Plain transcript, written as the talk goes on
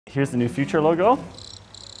Here's the new Futur logo.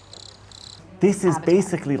 This is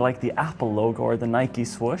basically like the Apple logo or the Nike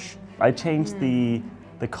swoosh. I changed the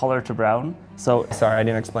color to brown. So sorry, I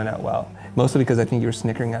didn't explain that well. Mostly because I think you were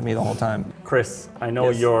snickering at me the whole time. Chris, I know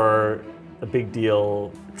you're a big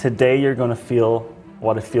deal. Today you're going to feel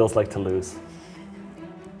what it feels like to lose.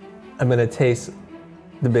 I'm going to taste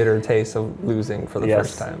the bitter taste of losing for the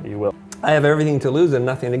first time. Yes, you will. I have everything to lose and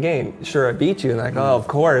nothing to gain. Sure, I beat you, and like, oh, of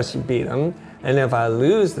course you beat him. And if I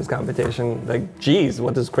lose this competition, like, geez,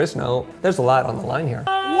 what does Chris know? There's a lot on the line here.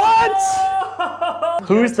 What?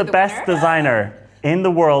 Who's the best designer in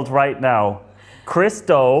the world right now? Chris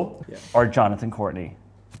Do or Jonathan Courtney?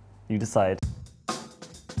 You decide.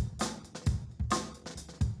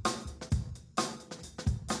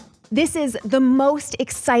 This is the most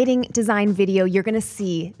exciting design video you're gonna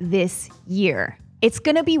see this year. It's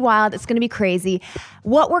gonna be wild, it's gonna be crazy.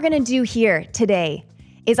 What we're gonna do here today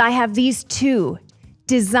is I have these two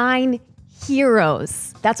design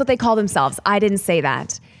heroes. That's what they call themselves. I didn't say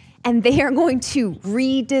that. And they are going to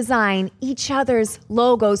redesign each other's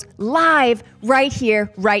logos live right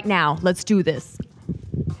here, right now. Let's do this.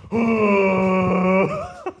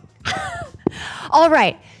 All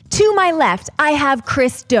right, to my left, I have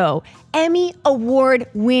Chris Do, Emmy Award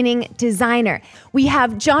winning designer. We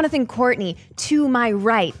have Jonathan Courtney to my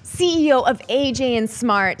right, CEO of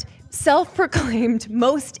AJ&Smart, self-proclaimed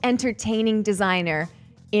most entertaining designer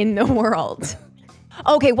in the world.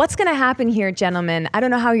 Okay, what's gonna happen here, gentlemen? I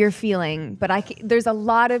don't know how you're feeling, but there's a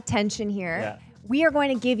lot of tension here. Yeah. We are going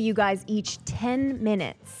to give you guys each 10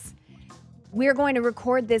 minutes. We're going to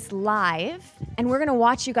record this live, and we're gonna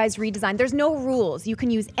watch you guys redesign. There's no rules. You can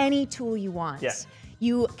use any tool you want. Yeah.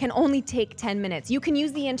 You can only take 10 minutes. You can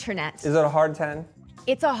use the internet. Is it a hard 10?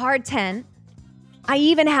 It's a hard 10. I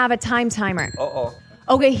even have a time timer. Uh-oh.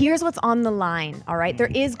 Okay, here's what's on the line, all right? There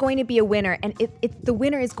is going to be a winner, and the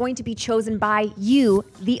winner is going to be chosen by you,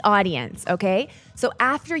 the audience, okay? So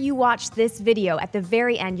after you watch this video, at the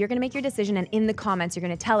very end, you're gonna make your decision, and in the comments, you're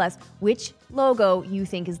gonna tell us which logo you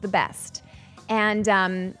think is the best. And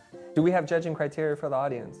do we have judging criteria for the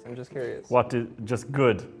audience? I'm just curious. What is just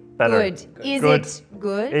good? Better. good. Is it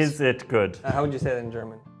good? Is it good? How would you say that in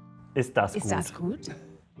German? Ist das Is gut? that good?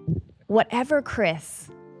 Whatever Chris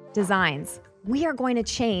designs, we are going to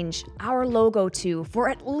change our logo to for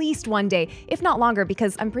at least one day, if not longer,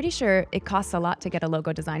 because I'm pretty sure it costs a lot to get a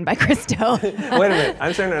logo designed by Chris Do. Wait a minute,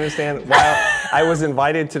 I'm starting to understand why I was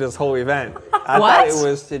invited to this whole event. I What? thought it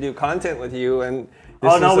was to do content with you, and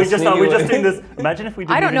this Oh no, we is a just sneaky way. doing this. Imagine if we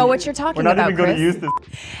didn't I don't even- know what you're talking We're not about, even going Chris. to use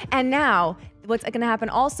this. And now, what's going to happen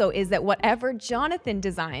also is that whatever Jonathan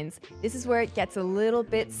designs, this is where it gets a little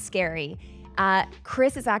bit scary.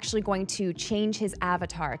 Chris is actually going to change his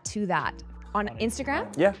avatar to that on Instagram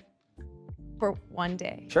Yeah, for one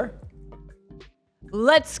day. sure.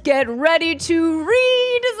 Let's get ready to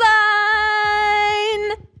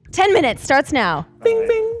redesign. 10 minutes starts now. Bing,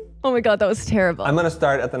 bing. Oh my God, that was terrible. I'm gonna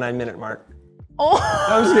start at the 9-minute mark. Oh,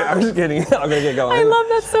 I'm just kidding. I'm gonna get going. I love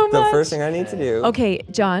that so The much. first thing I need to do. Okay,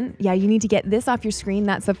 John, yeah, you need to get this off your screen.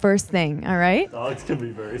 That's the first thing, all right? Oh, it's going to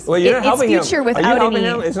be very Well, you're It's not helping future him. Are without you helping any-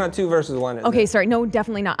 him? It's not 2 versus 1. Is Okay, it? sorry, no,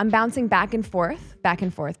 definitely not. I'm bouncing back and forth,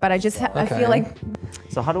 but I just, I Okay. feel like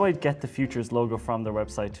So how do I get the Futur's logo from their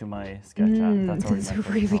website to my Sketch app? That's already that's my a first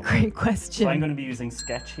really problem. great So I'm question. going to be using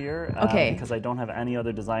Sketch here Okay. because I don't have any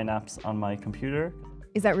other design apps on my computer.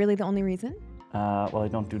 Is that really the only reason? Well, I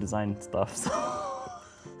don't do design stuff. So.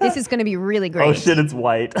 This is gonna be really great. Oh shit, it's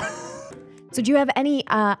white. So do you have any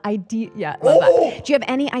idea? Yeah, love that. Do you have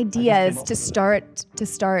any ideas to start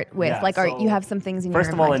with? Yeah, Like, so you have some things in your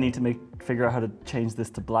First of all, I mind? need to figure out how to change this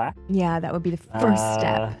to black. Yeah, that would be the first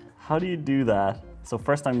step. How do you do that? So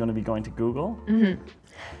first I'm going to be going to Google.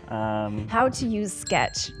 How to use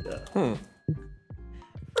Sketch.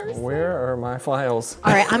 Where are my files?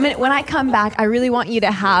 All right, when I come back, I really want you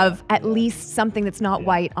to have at least something that's not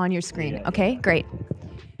white on your screen. Okay, great.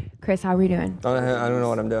 Chris, how are we doing? I don't know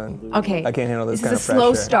what I'm doing. Okay. I can't handle this This kind is of a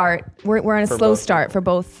slow pressure. start. We're on a For slow both start for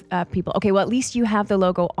both people. Okay, well, at least you have the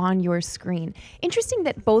logo on your screen. Interesting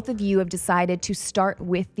that both of you have decided to start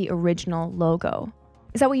with the original logo.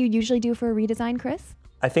 Is that what you usually do for a redesign, Chris?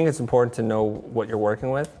 I think it's important to know what you're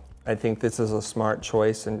working with. I think this is a smart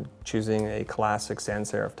choice in choosing a classic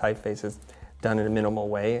sans serif typeface. It's done in a minimal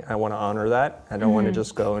way. I want to honor that. I don't want to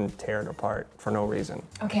just go and tear it apart for no reason.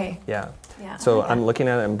 Okay. Yeah. Yeah, So I like I'm looking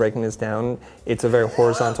at it and breaking this down. It's a very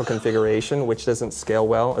horizontal configuration, which doesn't scale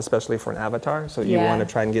well, especially for an avatar. So you Yeah. want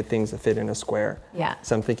to try and get things to fit in a square. Yeah.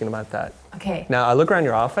 So I'm thinking about that. Okay. Now I look around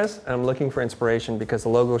your office and I'm looking for inspiration because the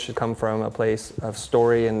logo should come from a place of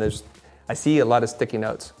story, and I see a lot of sticky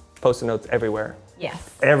notes, Post-it notes everywhere.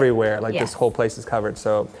 Yes. everywhere. Like Yes. this whole place is covered.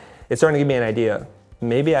 So it's starting to give me an idea.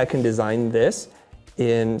 Maybe I can design this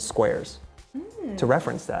in squares to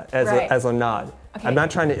reference that as, Right. as a nod. Okay. I'm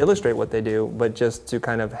not trying to illustrate what they do, but just to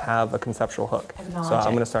kind of have a conceptual hook. Acknowledge So I'm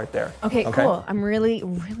it. going to start there. Okay, cool. I'm really,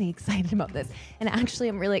 really excited about this. And actually,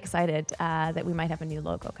 I'm really excited that we might have a new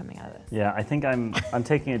logo coming out of this. Yeah, I think I'm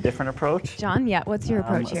taking a different approach. John, yeah, what's your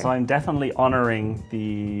approach here? So I'm definitely honoring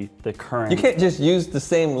the current You can't just use the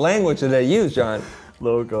same language that I use, John.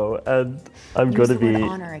 logo, and I'm Use going to the word be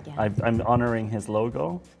honor again. I'm honoring his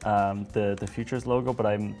logo, the Future's logo, but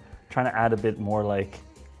I'm trying to add a bit more like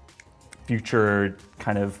future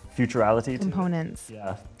kind of futurality Components. to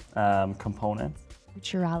it. Yeah, components.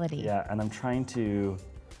 Futurality. Yeah, and I'm trying to,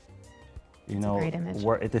 you know, great image.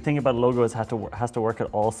 the thing about logos has to work at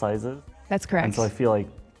all sizes, That's correct. and so I feel like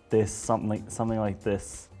this something like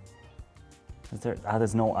this. Is there?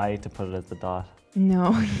 There's no I to put it as the dot.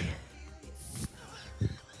 No.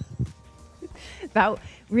 That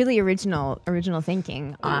really original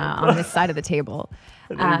thinking on this side of the table.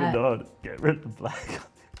 I don't even know how to get rid of the black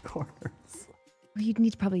corners. You'd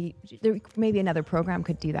need to probably, maybe another program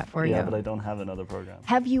could do that for you. Yeah, but I don't have another program.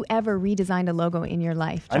 Have you ever redesigned a logo in your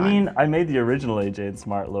life, I John? mean, I made the original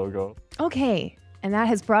AJ&Smart logo. Okay, and that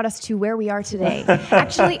has brought us to where we are today.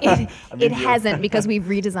 Actually, it hasn't, because we've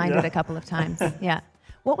redesigned it a couple of times. Yeah.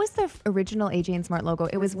 What was the original AJ&Smart logo?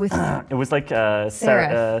 It was with It was like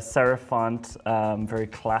serif font, very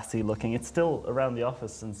classy looking. It's still around the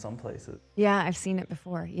office in some places. Yeah, I've seen it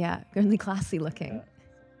before. Yeah, really classy looking.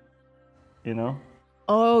 You know?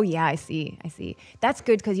 Oh yeah, I see. That's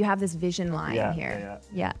good because you have this vision line Yeah, here.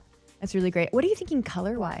 yeah. That's really great. What are you thinking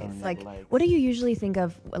color-wise? Like, lights. what do you usually think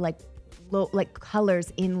of like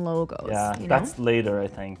colors in logos? Yeah, you know? that's later, I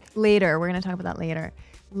think. Later. We're gonna talk about that later.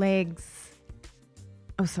 Legs.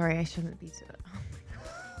 Oh, sorry, I shouldn't be. Oh my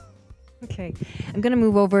God. Okay, I'm gonna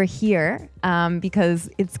move over here because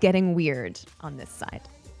it's getting weird on this side.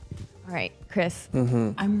 All right, Chris.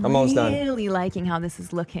 I'm almost done. really liking how this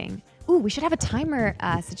is looking. Ooh, we should have a timer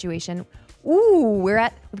situation. Ooh,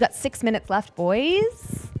 we've got 6 minutes left,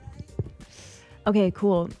 boys. Okay,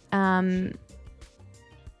 cool.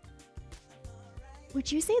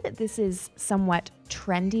 Would you say that this is somewhat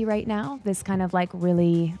trendy right now? This kind of like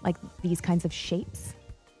really like these kinds of shapes?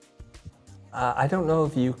 I don't know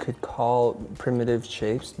if you could call primitive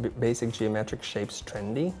shapes, basic geometric shapes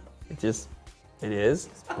trendy. It is.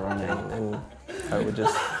 And I would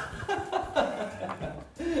just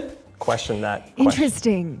question that question.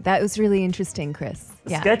 Interesting. That was really interesting, Chris.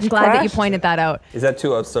 Yeah, sketch I'm glad that you crashed. pointed that out. Is that too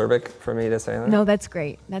acerbic for me to say that? No, that's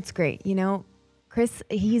great. That's great. You know, Chris,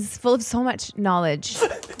 he's full of so much knowledge.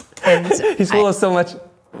 And He's full of so much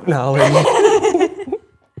knowledge.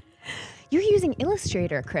 You're using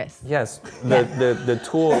Illustrator, Chris. Yes, the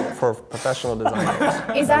tool for professional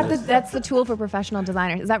designers. Is that's the tool for professional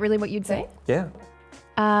designers? Is that really what you'd say? Yeah.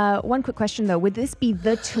 One quick question though: would this be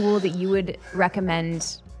the tool that you would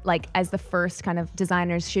recommend, like as the first kind of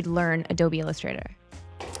designers should learn Adobe Illustrator?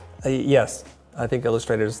 Yes, I think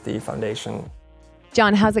Illustrator is the foundation.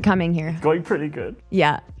 John, how's it coming here? Going pretty good.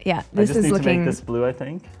 Yeah. I This just is need looking to make this blue, I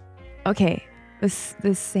think. okay.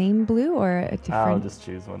 The same blue or a different? I'll just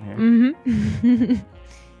choose one here.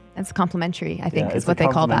 That's complementary, I think, Yeah, is it's what a they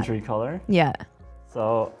call that. complementary color. Yeah.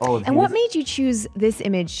 So, And what made you choose this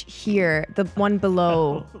image here, the one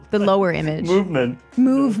below, the lower image? movement?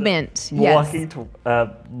 Movement. Yes.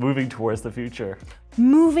 Moving towards the future.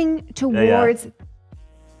 Moving towards.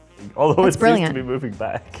 Although That's it brilliant. seems to be moving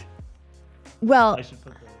back. Well, I should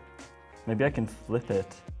put that. Maybe I can flip it.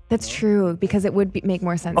 that's true because it would make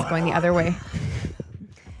more sense going the other way.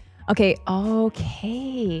 Okay.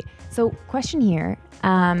 So, question here.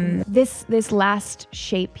 This last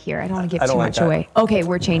shape here, I don't want to give I too don't like much that. away. Okay,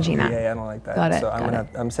 we're changing that. Yeah, I don't like that. Got it, So got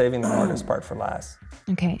I'm saving the hardest part for last.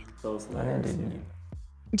 Okay. Those And layers.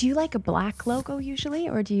 Do you like a black logo usually,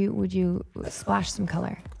 or would you splash some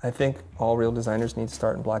color? I think all real designers need to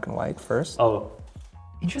start in black and white first. Oh,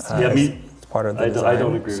 Interesting. yeah, me. It's part of the I design.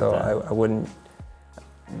 don't agree with so that. I wouldn't.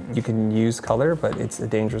 You can use color, but it's a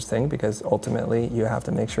dangerous thing because ultimately you have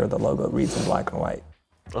to make sure the logo reads in black and white.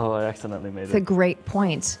 Oh, I accidentally made It's a it. great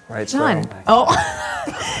point. Right, John. so- Oh,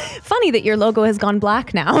 funny that your logo has gone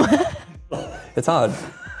black now. It's odd.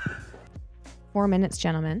 4 minutes,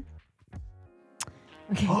 gentlemen.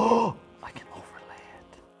 Okay. I can overlay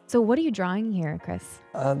it. So what are you drawing here, Chris?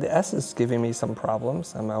 The S is giving me some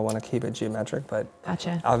problems. I want to keep it geometric, but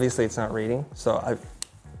Gotcha. obviously it's not reading. So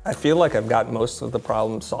I feel like I've got most of the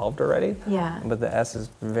problems solved already. Yeah. But the S is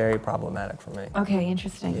very problematic for me. Okay,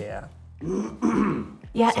 interesting. Yeah.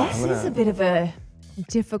 Yeah, S is a bit of a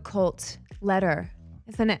difficult letter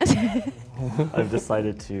isn't it? I've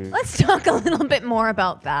decided to. Let's talk a little bit more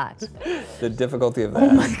about that. The difficulty of that.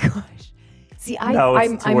 Oh my gosh. See, No,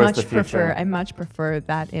 it's towards the future. I much prefer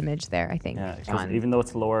that image there, I think, Yeah, because John. even though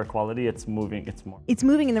it's lower quality, it's moving. It's more. It's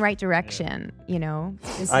moving in the right direction, you know?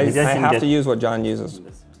 I Maybe I can have get- to use what John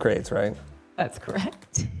creates, right? That's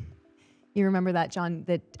correct. You remember that, John,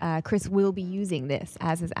 that Chris will be using this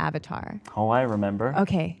as his avatar. Oh, I remember.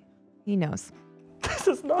 Okay, he knows. This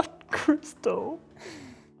is not Christo.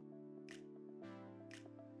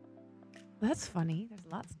 That's funny.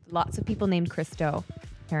 There's lots of people named Christo,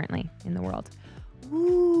 apparently, in the world.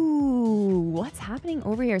 Ooh, what's happening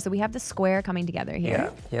over here? So we have the square coming together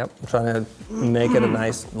here. Yeah. Yep. I'm trying to make it a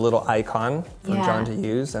nice little icon for Yeah. John to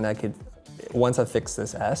use, and I could. Once I fix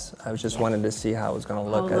this S, I just wanted to see how it was going to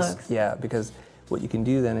look. How it looks. Yeah, because what you can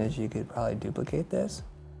do then is you could probably duplicate this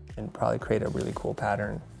and probably create a really cool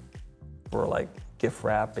pattern for like gift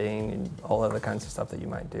wrapping and all other kinds of stuff that you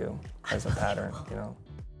might do as a pattern, you know.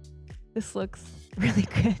 This looks really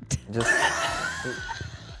good. Just.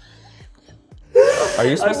 Are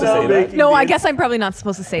you supposed to say that? No, I guess I'm probably not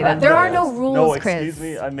supposed to say that. There are no rules, No, Chris. excuse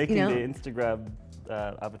me. I'm making you know? the Instagram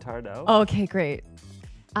avatar now. Okay, great.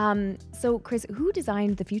 So, Chris, who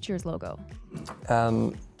designed the Futures logo?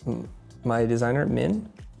 My designer, Min,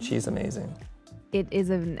 she's amazing. It is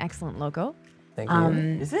an excellent logo. Thank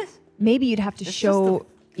you. Is it? Maybe you'd have to It's show. just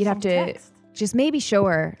You'd have some to text. just maybe show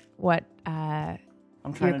her what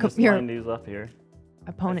I'm trying to just your line these up here. I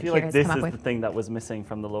opponent feel here like has this come is up the with. thing that was missing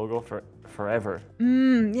from the logo for forever.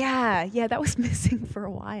 Yeah, that was missing for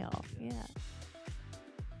a while. Yeah.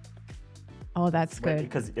 Oh, that's good.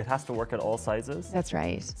 Because it has to work at all sizes. That's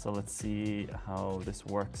right. So let's see how this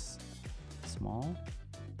works. Small.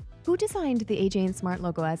 Who designed the AJ&Smart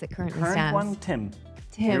logo as it currently Current stands? one, Tim.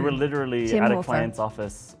 Tim. We were literally Tim at a Hofer. client's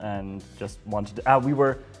office and just wanted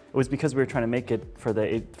to. It was because we were trying to make it for the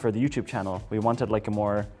YouTube channel. We wanted like a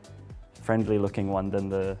more friendly looking one than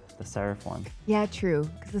the serif one. Yeah, true.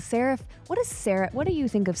 Because the serif. What is serif? What do you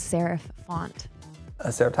think of serif font?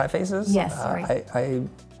 Serif typefaces? Yes, sorry.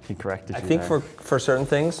 He corrected I you think there. for certain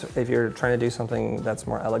things, if you're trying to do something that's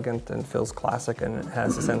more elegant and feels classic and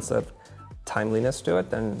has a sense of timeliness to it,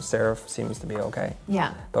 then serif seems to be okay.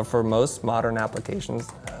 Yeah. But for most modern applications,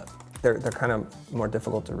 they're kind of more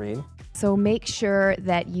difficult to read. So make sure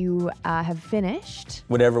that you have finished.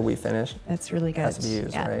 Whatever we finish That's really good. has to be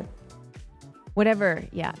used, Yeah. right? Whatever.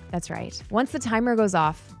 Yeah, that's right. Once the timer goes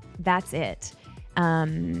off, that's it.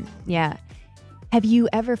 Yeah. Have you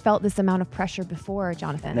ever felt this amount of pressure before,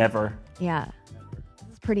 Jonathan? Never. Yeah.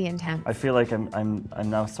 It's pretty intense. I feel like I'm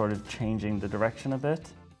now sort of changing the direction a bit.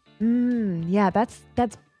 Yeah, that's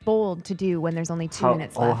bold to do when there's only 2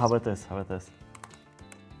 minutes left. How about this? How about this?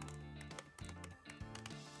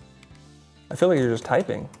 I feel like you're just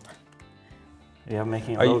typing. Yeah, I'm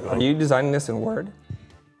making a Are logo. you designing this in Word?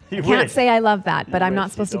 You Can't wish. say I love that, but You I'm not wish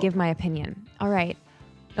you supposed to don't. give my opinion. All right.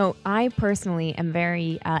 No, I personally am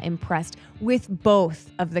very impressed with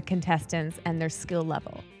both of the contestants and their skill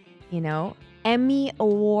level. You know, Emmy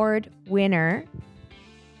Award winner,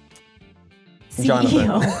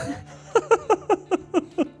 CEO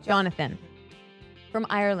Jonathan from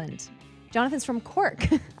Ireland. Jonathan's from Cork,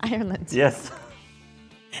 Ireland. Yes.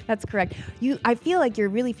 That's correct. I feel like you're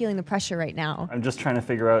really feeling the pressure right now. I'm just trying to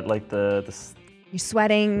figure out like the You're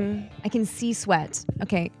sweating. I can see sweat.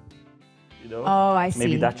 Okay. you know. Oh, I see.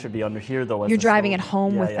 Maybe that should be under here though. As You're a driving slope. it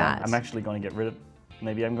home Yeah, with yeah. that. I'm actually going to get rid of.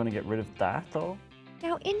 Maybe I'm going to get rid of that though.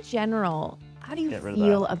 Now, in general, how do you Get rid of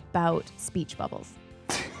feel that. about speech bubbles?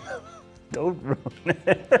 Don't ruin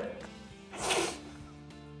it.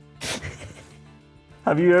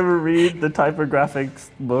 Have you ever read the typographics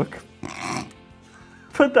book?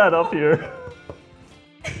 Put that up here.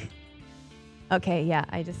 Okay, yeah,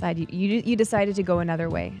 I decided you decided to go another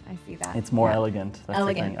way. I see that. It's more Yeah. elegant. That's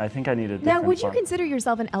Elegant. The thing. I think I need a Now, different would you font. consider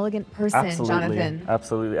yourself an elegant person, Absolutely. Jonathan?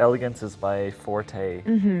 Absolutely. Elegance is my forte.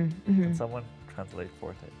 Can someone translate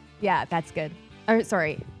forte? Yeah, that's good. Or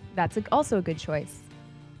sorry, that's also a good choice.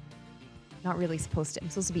 Not really supposed to. I'm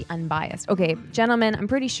supposed to be unbiased. Okay, gentlemen, I'm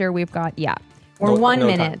pretty sure we've got we're No- 1 no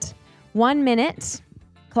time. minute. 1 minute.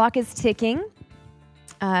 Clock is ticking.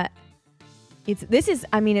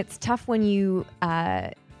 It's tough when you're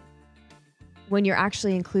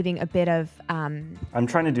actually including a bit of I'm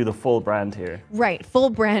trying to do the full brand here. right, full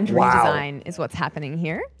brand Wow. redesign is what's happening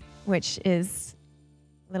here, which is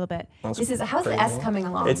a little bit. That's How's the S crazy. coming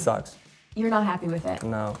along? It sucks. You're not happy with it.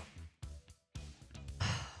 No. I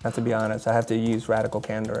have to be honest. I have to use radical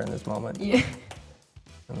candor in this moment. Yeah.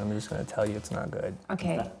 And I'm just going to tell you it's not good.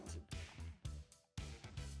 Okay.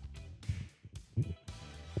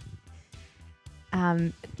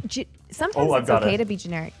 sometimes I've it's got okay it. to be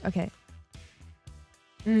generic. Okay.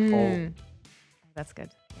 Oh. That's good.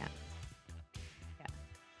 Yeah. Yeah.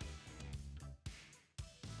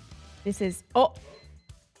 This is,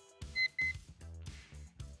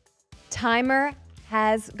 timer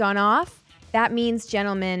has gone off. That means,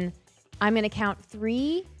 gentlemen, I'm going to count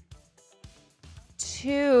 3,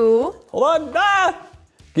 2, Hold on. Ah!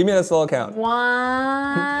 Give me the slow count.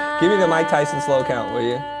 1. Give me the Mike Tyson slow count, will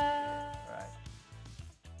you?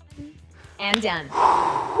 And done.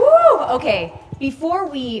 Woo! Okay, before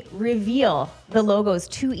we reveal the logos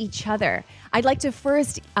to each other, I'd like to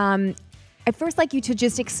I'd first like you to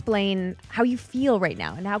just explain how you feel right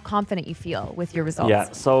now and how confident you feel with your results.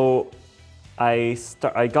 Yeah, so I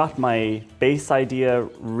got my base idea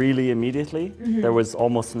really immediately. There was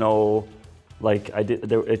almost no,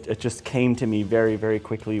 it just came to me very, very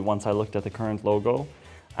quickly once I looked at the current logo.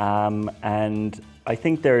 And I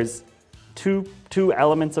think there's two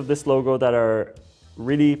elements of this logo that are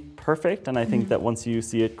really perfect, and I think that once you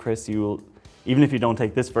see it, Chris, even if you don't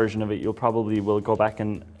take this version of it, you'll probably will go back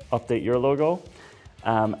and update your logo.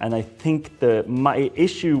 And I think my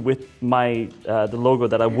issue with the logo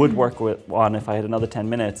that I would work on if I had another 10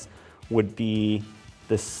 minutes would be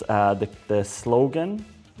this the slogan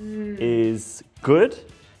is good,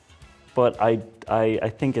 but I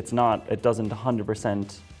think it doesn't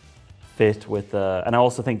 100% fit with and I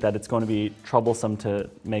also think that it's going to be troublesome to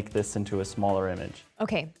make this into a smaller image.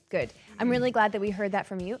 Okay, good. I'm really glad that we heard that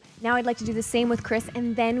from you. Now I'd like to do the same with Chris,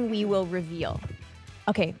 and then we will reveal.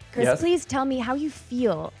 Okay, Chris, Yes? please tell me how you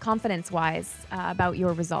feel confidence-wise about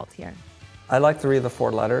your result here. I like to read the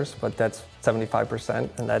 4 letters, but that's 75%,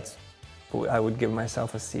 and I would give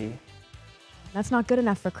myself a C. That's not good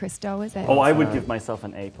enough for Christo, is it? Oh, I would give myself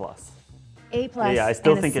an A+. A+. Yeah, I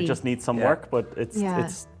still and a think C. it just needs some Yeah. work, but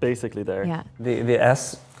it's basically there. Yeah, The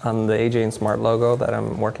S on the AJ&Smart logo that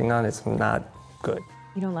I'm working on is not good.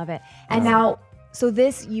 you don't love it. And now, so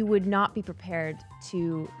this you would not be prepared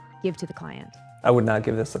to give to the client. I would not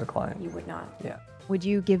give this to the client. You would not. Yeah. Would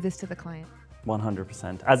you give this to the client?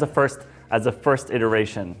 100%. As a first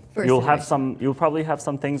iteration, you'll probably have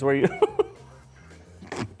some things where you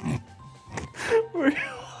where you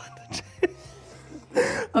want to change.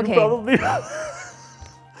 Okay.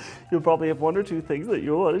 You'll probably have 1 or 2 things that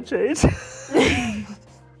you'll want to change.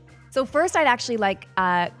 So first, I'd actually like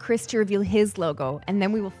Chris to reveal his logo, and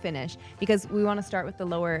then we will finish because we want to start with the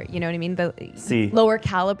lower, you know what I mean, the C. lower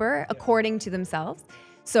caliber according to themselves.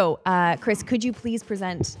 So, Chris, could you please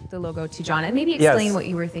present the logo to John and maybe explain Yes. what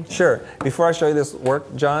you were thinking? Sure. Before I show you this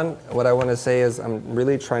work, John, what I want to say is I'm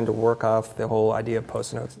really trying to work off the whole idea of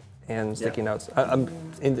post notes and sticky notes. I'm,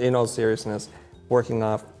 in all seriousness, working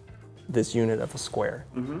off this unit of a square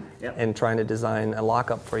and trying to design a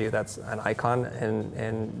lockup for you that's an icon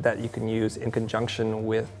and that you can use in conjunction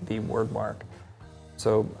with the word mark.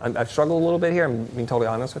 So I've struggled a little bit here, I'm being totally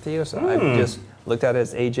honest with you. So I've just looked at it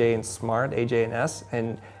as AJ and Smart, AJ and S,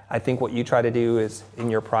 and I think what you try to do is in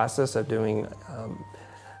your process of doing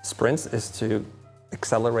sprints is to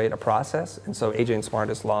accelerate a process. And so AJ and Smart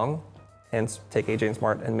is long, and take AJ and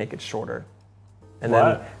Smart and make it shorter. And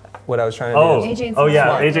then what I was trying to do is... AJ and yeah,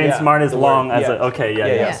 Smart. AJ and Smart is the long word, as yeah. a, okay,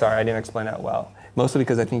 yeah. Sorry, I didn't explain that well. Mostly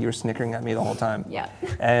because I think you were snickering at me the whole time. Yeah.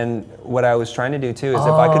 And what I was trying to do too is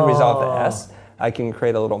if I could resolve the S, I can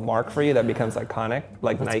create a little mark for you that becomes iconic,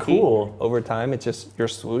 like That's Nike. cool. Over time, it's just your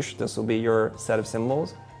swoosh. This will be your set of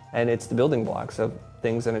symbols. And it's the building blocks of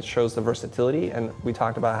things, and it shows the versatility. And we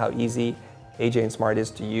talked about how easy AJ and Smart is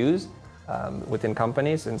to use within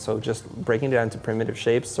companies. And so just breaking it down to primitive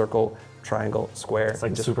shapes, circle, triangle, square. It's like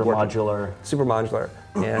and just super work it. modular. Super modular.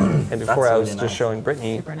 And before I was really just nice. showing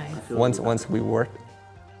Brittni, Super nice. once we work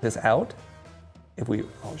this out,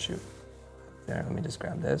 oh shoot. There, let me just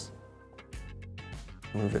grab this.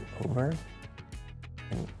 Move it over.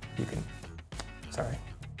 And you can, sorry.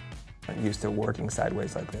 I'm used to working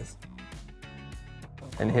sideways like this.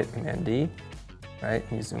 And hit Command D, right?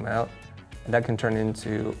 And you zoom out. And that can turn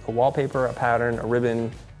into a wallpaper, a pattern, a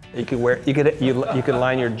ribbon. You could wear, you could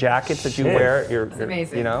line your jackets that you wear. Your,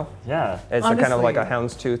 amazing. You know? Yeah. It's a kind of Honestly. like a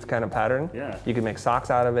houndstooth kind of pattern. Yeah. You can make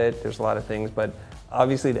socks out of it. There's a lot of things, but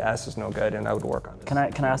obviously the S is no good, and I would work on this. Can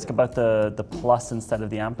I ask about the plus instead of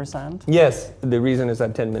the ampersand? Yes, the reason is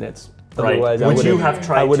at 10 minutes. Right. Otherwise, I Would you would've- have I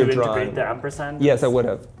tried to would've integrate drawn. the ampersand? Yes, I would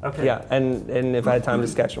have. Okay. Yeah, and if I had time to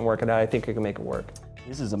sketch and work it out, I think I can make it work.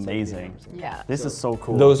 This is amazing. Yeah. This is so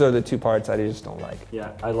cool. Those are the 2 parts I just don't like.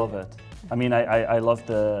 Yeah, I love it. I mean, I love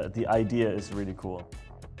the idea is really cool.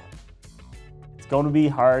 It's going to be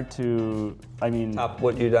hard to, Top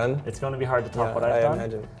what you done? it's going to be hard to top Yeah, what I've I done.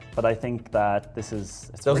 imagine. But I think that this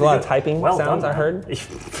is, it's There was a really lot good. of typing Well sounds done, I heard.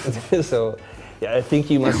 man. So Yeah, I think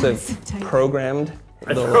you must have programmed.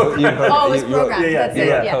 Oh, it was programmed. That's it.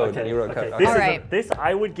 You wrote Yeah. code. You wrote code. This All is right. this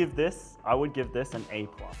I would give this an A+.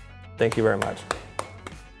 Thank you very much.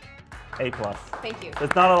 A+. Thank you.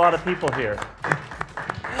 There's not a lot of people here.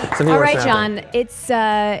 All right, John. It's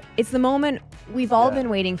the moment we've all been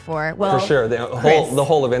waiting for. Well, For sure, the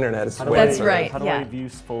whole of internet is waiting. That's for right. it. How do yeah. I view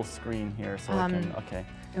full screen here so I can, okay.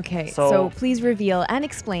 Okay, So- so please reveal and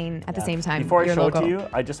explain at the same time Before I your show logo. it to you,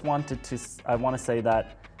 I want to say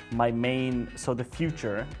that so the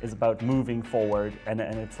future is about moving forward, and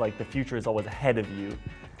it's like the future is always ahead of you.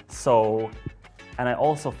 So, and I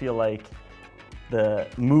also feel like the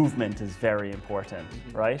movement is very important,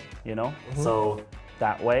 right? You know? So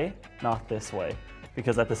that way, not this way.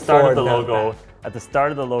 Because at the start of the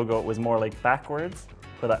logo, it was more like backwards,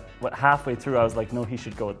 but halfway through I was like, no, he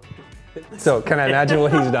should go. So can I imagine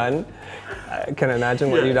what he's done? Can I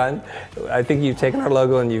imagine what you've done? I think you've taken our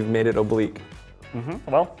logo and you've made it oblique.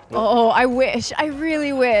 Well, Oh, I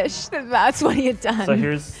really wish that that's what he had done. so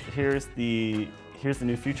here's the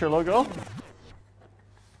new Future logo.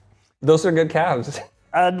 Those are good calves.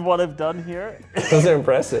 And what I've done here, Those are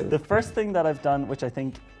impressive. the first thing that I've done, which I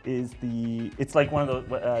think is it's like one of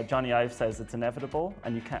the, Johnny Ive says it's inevitable,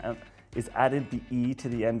 and you can't, is added the E to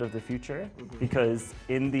the end of the Future, because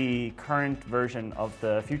in the current version of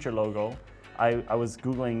the Future logo, I was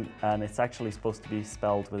Googling, and it's actually supposed to be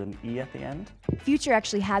spelled with an E at the end. Future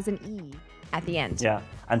actually has an E at the end. Yeah,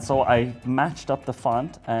 and so I matched up the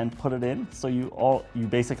font and put it in, so you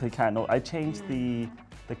basically can't know. I changed the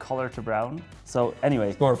color to brown. So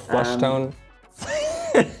anyway, More flesh tone.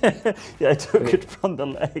 yeah, I took it from the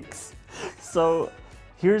legs. So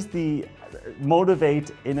here's the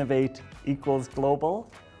motivate, innovate equals global.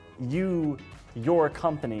 Your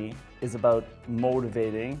company is about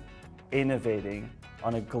motivating, innovating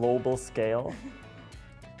on a global scale.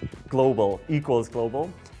 Global equals global.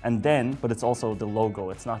 And then, but it's also the logo.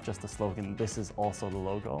 It's not just the slogan. This is also the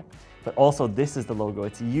logo. But also this is the logo.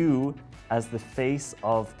 It's you as the face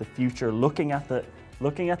of the future, looking at the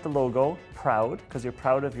logo, proud, because you're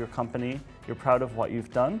proud of your company, you're proud of what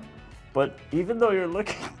you've done. But even though you're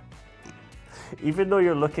looking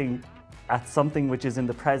at something which is in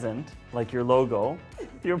the present, like your logo,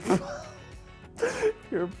 your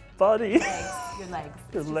body,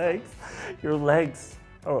 your legs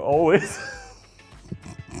are always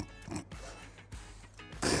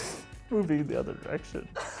moving the other direction.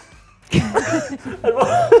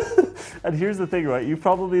 And here's the thing, right? You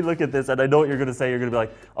probably look at this, and I know what you're going to say. You're going to be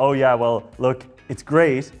like, oh yeah, well, look, it's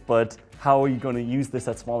great, but how are you going to use this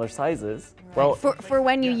at smaller sizes? Right. Well, for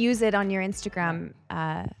when you use it on your Instagram.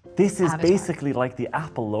 this is avatar. basically like the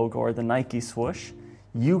Apple logo or the Nike swoosh.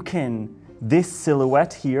 This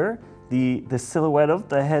silhouette here, the silhouette of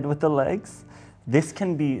the head with the legs, this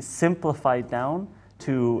can be simplified down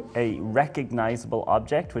to a recognizable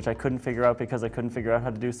object, which I couldn't figure out because I couldn't figure out how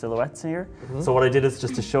to do silhouettes here. So what I did is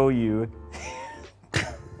just to show you.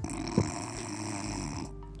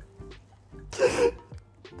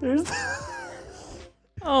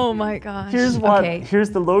 Oh my gosh. Here's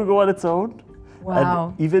the logo on its own. Wow.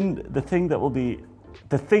 And even the thing that will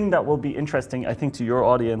be interesting, I think, to your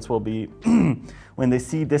audience will be when they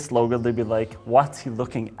see this logo, they'll be like, what's he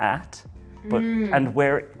looking at? And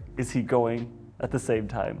where is he going at the same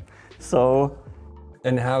time? So,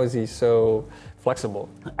 And how is he so flexible?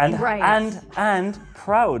 and Right. and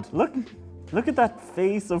proud. Look at that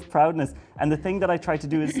face of proudness. And the thing that I try to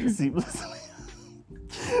do is seamlessly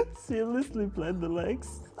blend the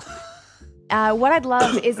legs. What I'd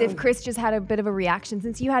love is if Chris just had a bit of a reaction,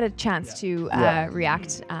 since you had a chance to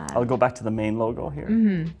react. I'll go back to the main logo here.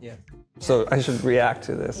 Yeah. So I should react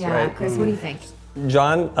to this, Yeah, right? Chris, what do you think?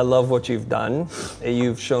 John, I love what you've done.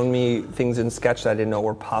 You've shown me things in Sketch that I didn't know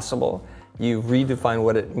were possible. You've redefined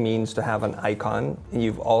what it means to have an icon.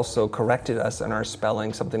 You've also corrected us in our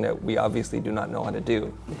spelling, something that we obviously do not know how to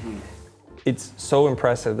do. It's so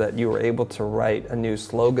impressive that you were able to write a new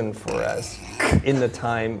slogan for us in the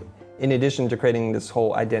time, in addition to creating this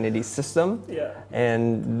whole identity system. Yeah.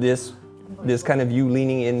 And this kind of you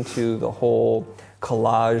leaning into the whole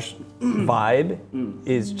collage vibe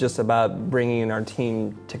is just about bringing our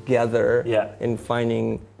team together and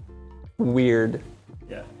finding weird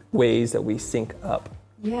ways that we sync up.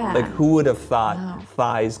 Yeah. Like, who would have thought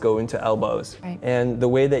thighs go into elbows? Right. And the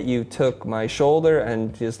way that you took my shoulder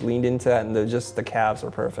and just leaned into that, and the calves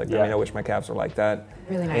are perfect. I mean, I wish my calves were like that.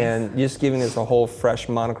 Really nice. And just giving us a whole fresh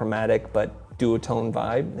monochromatic but duotone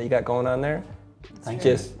vibe that you got going on there.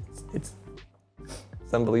 It's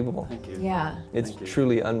unbelievable. Thank you. Yeah. It's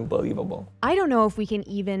truly unbelievable. I don't know if we can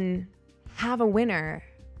even have a winner.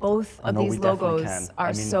 Both of no, these we definitely logos can. are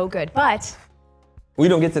I mean- so good. But We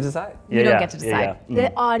don't get to decide. You don't get to decide. Yeah, yeah.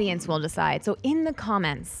 The audience will decide. So in the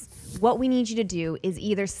comments, what we need you to do is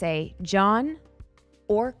either say John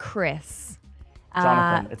or Chris.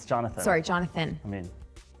 Jonathan. It's Jonathan. Sorry, Jonathan. I mean,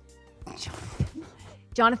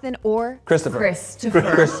 Jonathan or Christopher.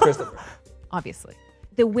 Christopher. Obviously.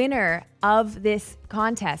 The winner of this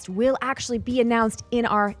contest will actually be announced in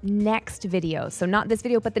our next video. So not this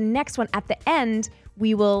video, but the next one. At the end,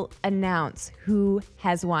 we will announce who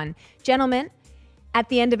has won. Gentlemen, at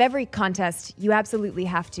the end of every contest, you absolutely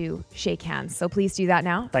have to shake hands. So please do that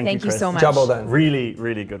now. Thank you, you Chris. so much. Job well done. really,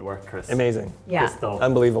 really good work, Chris. Amazing. Yeah. Crystal.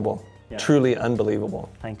 Unbelievable. Yeah. Truly unbelievable.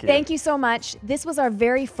 Thank you. Thank you so much. This was our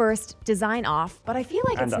very first design off, but I feel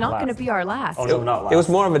like And it's our not going to last. be our last. Oh, no, not last. It was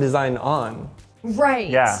more of a design on Right.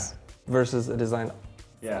 Yeah. versus a design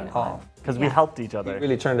Yeah. off. Because we Yeah. helped each other.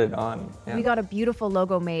 Really turned it on. Yeah. We got a beautiful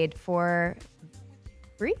logo made for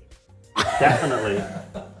free. Definitely.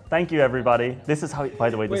 Thank you, everybody. This is how, by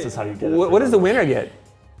the way, this is how you get it. What does the winner get?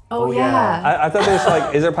 Oh, yeah. I thought there was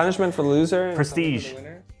like, is there punishment for the loser? and Prestige. something for the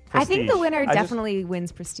winner? I think the Prestige. winner just- definitely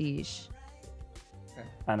wins prestige.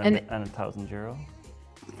 And And- €1,000.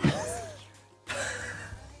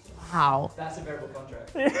 Wow. That's a verbal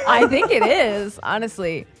contract. I think it is,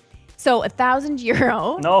 honestly. So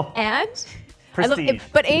 €1,000. No. And Prestige.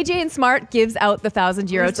 but AJ&Smart gives out the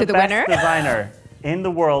 €1,000 Who's to the best winner. designer in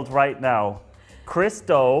the world right now? Chris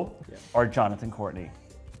Doe or Jonathan Courtney?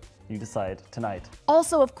 You decide tonight.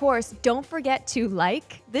 Also, of course, don't forget to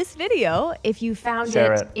like this video if you found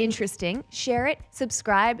Share it it. interesting. Share it,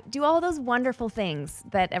 subscribe, do all those wonderful things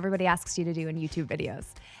that everybody asks you to do in YouTube videos.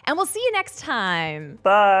 And we'll see you next time.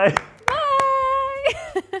 Bye.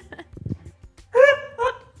 Bye.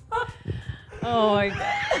 Oh my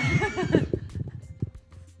God.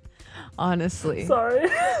 Honestly. Sorry.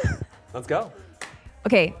 Let's go.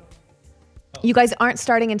 Okay. You guys aren't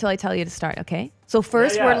starting until I tell you to start, okay? So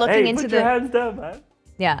first Yeah, we're yeah. looking Hey, into put the your hands down, man.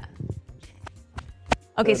 Yeah.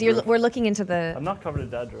 Okay, so we're looking into the I'm not covered in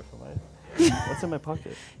dandruff, am I? What's in my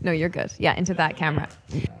pocket? No, you're good. Yeah, into that camera.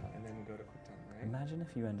 And then go to QuickTime, right? Imagine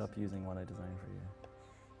if you end up using what I designed for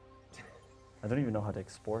you. I don't even know how to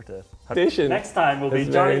export it. Edition. Next time will be That's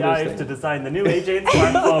very Johnny Ives to interesting. design the new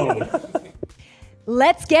AJ&Smart phone.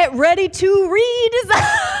 Let's get ready to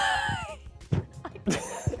redesign.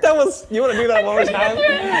 That was, you want to do that one more time?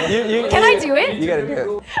 Can I do it? You got to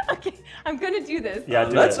do it. Okay, I'm gonna do this. Yeah,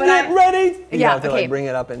 do Let's it. get ready. You Yeah, have to okay. like bring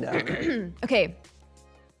it up and down. Okay.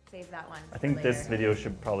 Save that one. I think for this later. video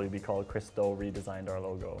should probably be called Chris Doe redesigned our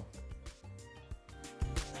logo.